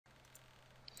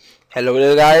Hello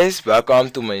there guys, welcome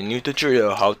to my new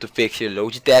tutorial how to fix your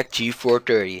Logitech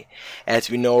G430. As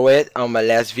we know it, on my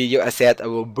last video I said I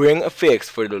will bring a fix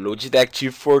for the Logitech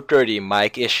G430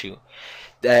 mic issue.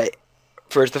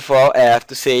 First of all, I have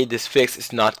to say this fix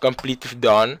is not completely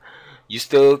done. You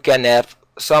still can have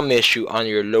some issue on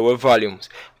your lower volumes,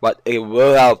 but it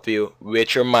will help you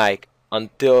with your mic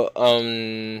until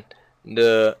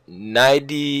the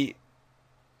 90%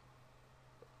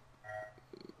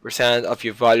 of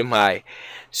your volume high.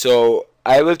 So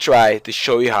I will try to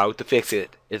show you how to fix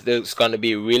it. It's gonna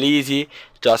be really easy.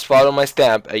 Just follow my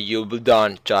step and you'll be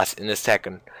done just in a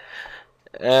second.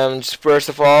 First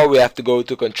of all, we have to go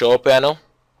to control panel.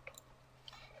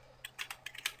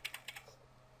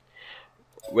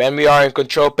 When we are in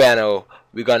control panel,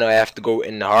 we're gonna have to go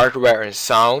in hardware and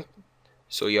sound.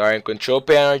 So you are in control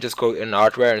panel, just go in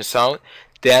hardware and sound,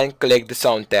 then click the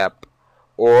sound tab.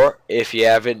 Or if you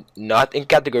have it not in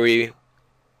category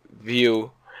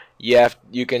view,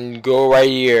 you can go right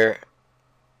here.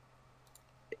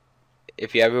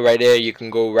 If you have it right there, you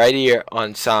can go right here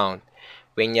on sound.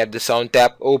 When you have the sound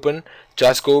tab open,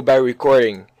 just go by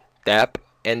recording tab,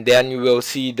 and then you will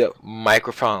see the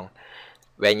microphone.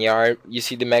 When you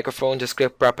see the microphone, just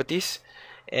click properties,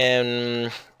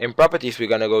 and in properties we're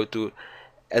gonna go to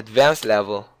advanced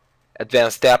tab,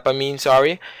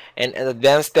 sorry. And in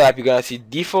advanced tab you're gonna see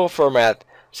default format.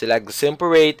 Select the simple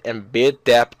rate and bit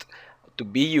depth to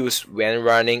be used when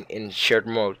running in shared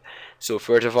mode. So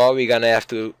first of all, we're gonna have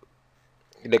to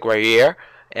click right here,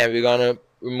 and we're gonna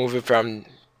remove it from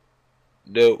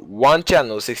the one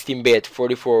channel 16-bit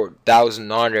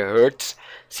 44,100 Hertz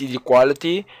CD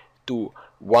quality to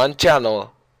one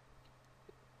channel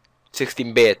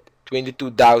 16-bit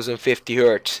 22,050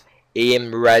 Hertz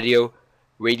AM radio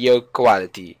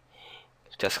quality.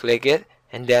 Just click it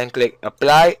and then click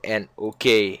apply and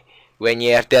OK. When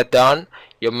you have that done,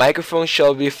 your microphone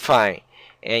shall be fine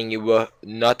and you will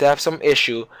not have some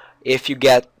issue if you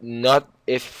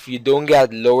don't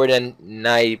get lower than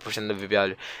 90% of the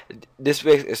value. This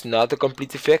fix is not a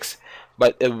complete fix,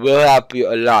 but it will help you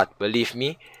a lot, believe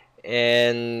me.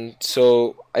 And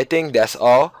so I think that's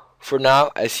all for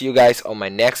now. I see you guys on my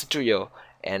next tutorial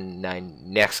and my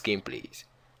next gameplays.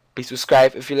 Please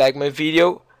subscribe if you like my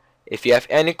video. If you have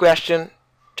any question,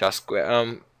 just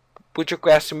put your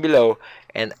question below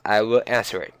and I will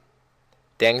answer it.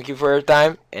 Thank you for your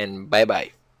time and bye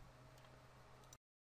bye.